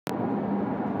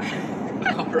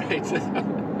Right.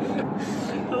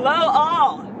 Hello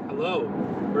all. Hello.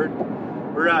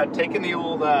 We're taking the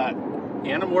old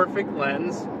Anamorphic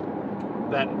lens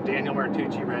that Daniel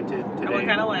Martucci rented today. And what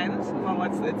kind of lens? Well,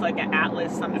 it's like an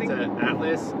Atlas something? It's an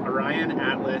Atlas, Orion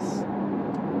Atlas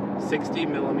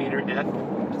 60mm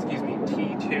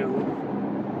T2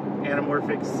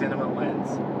 Anamorphic cinema lens.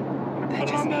 That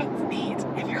just means neat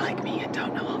if you're like me and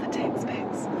don't know all the tape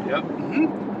specs. Yep.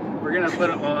 We're gonna put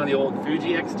it on the old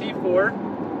Fuji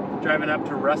XT4, driving up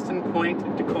to Ruston Point,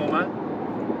 Tacoma,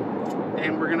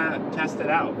 and we're gonna test it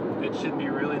out. It should be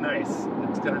really nice.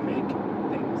 It's gonna make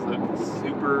things look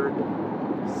super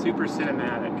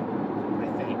cinematic, I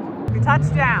think. We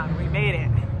touched down. We made it.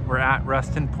 We're at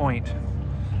Ruston Point,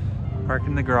 parked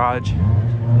in the garage.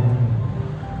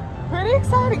 Pretty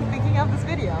exciting thinking of this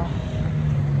video.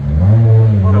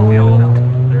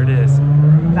 Oh, there it is.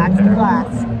 That's the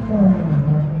glass.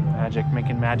 Magic,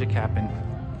 making magic happen.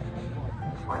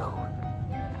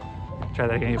 Try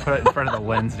that again. You put it in front of the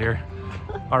lens, dear.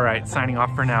 All right, signing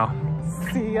off for now.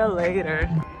 See ya later.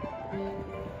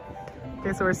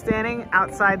 Okay, so we're standing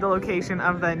outside the location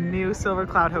of the new Silver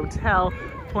Cloud Hotel,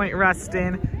 Point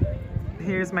Ruston.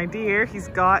 Here's my deer. He's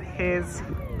got his...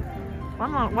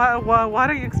 What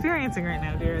are you experiencing right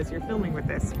now, dear, as you're filming with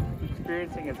this?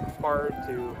 Experiencing it's hard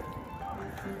to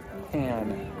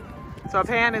pan. So a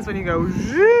pan is when you go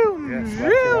zoom, Yes,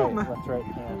 zoom. That's right,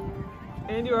 pan.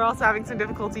 And you are also having some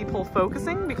difficulty pull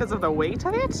focusing because of the weight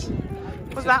of it?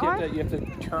 Was that why? You have to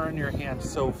turn your hand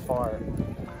so far.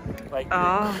 Like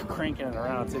you're cranking it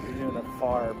around, so if you're doing the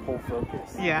far pull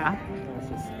focus. Yeah. It's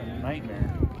just a nightmare.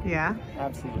 Yeah.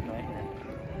 Absolute nightmare.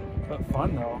 But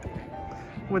fun though.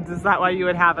 Is that why you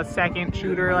would have a second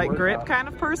shooter like grip kind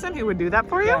of person who would do that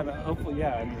for you? Yeah, but hopefully,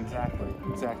 yeah, I mean,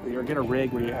 exactly. Or get a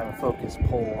rig where you have a focus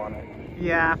pull on it.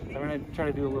 Yeah. So I'm gonna try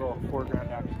to do a little foreground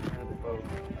action of the boat.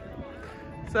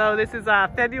 So this is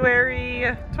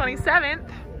February 27th.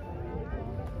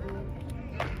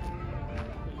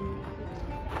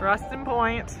 Ruston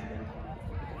Point.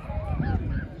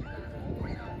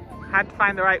 Had to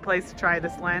find the right place to try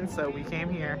this lens, so we came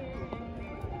here.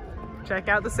 Check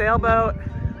out the sailboat.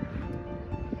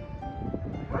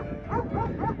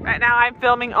 Right now I'm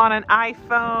filming on an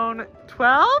iPhone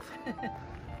 12?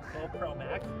 12 Pro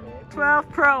Max. 12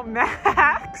 Pro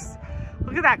Max.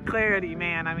 Look at that clarity,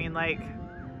 man. I mean, like,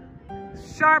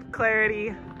 sharp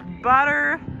clarity,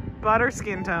 butter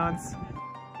skin tones.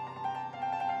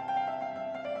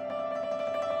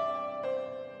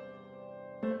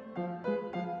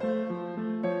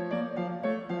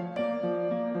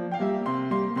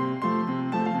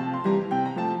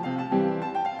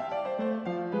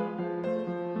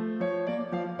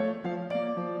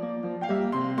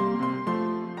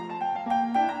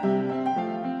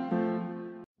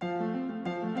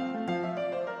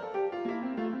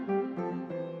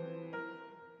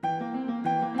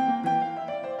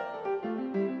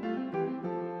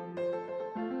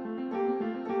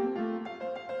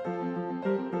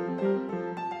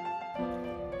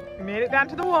 We made it down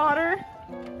to the water.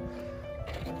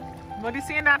 What are you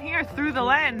seeing down here through the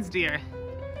lens, dear?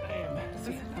 I am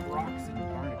seeing rocks and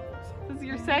barnacles. This is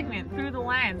your segment, through the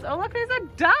lens. Oh, look, there's a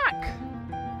duck.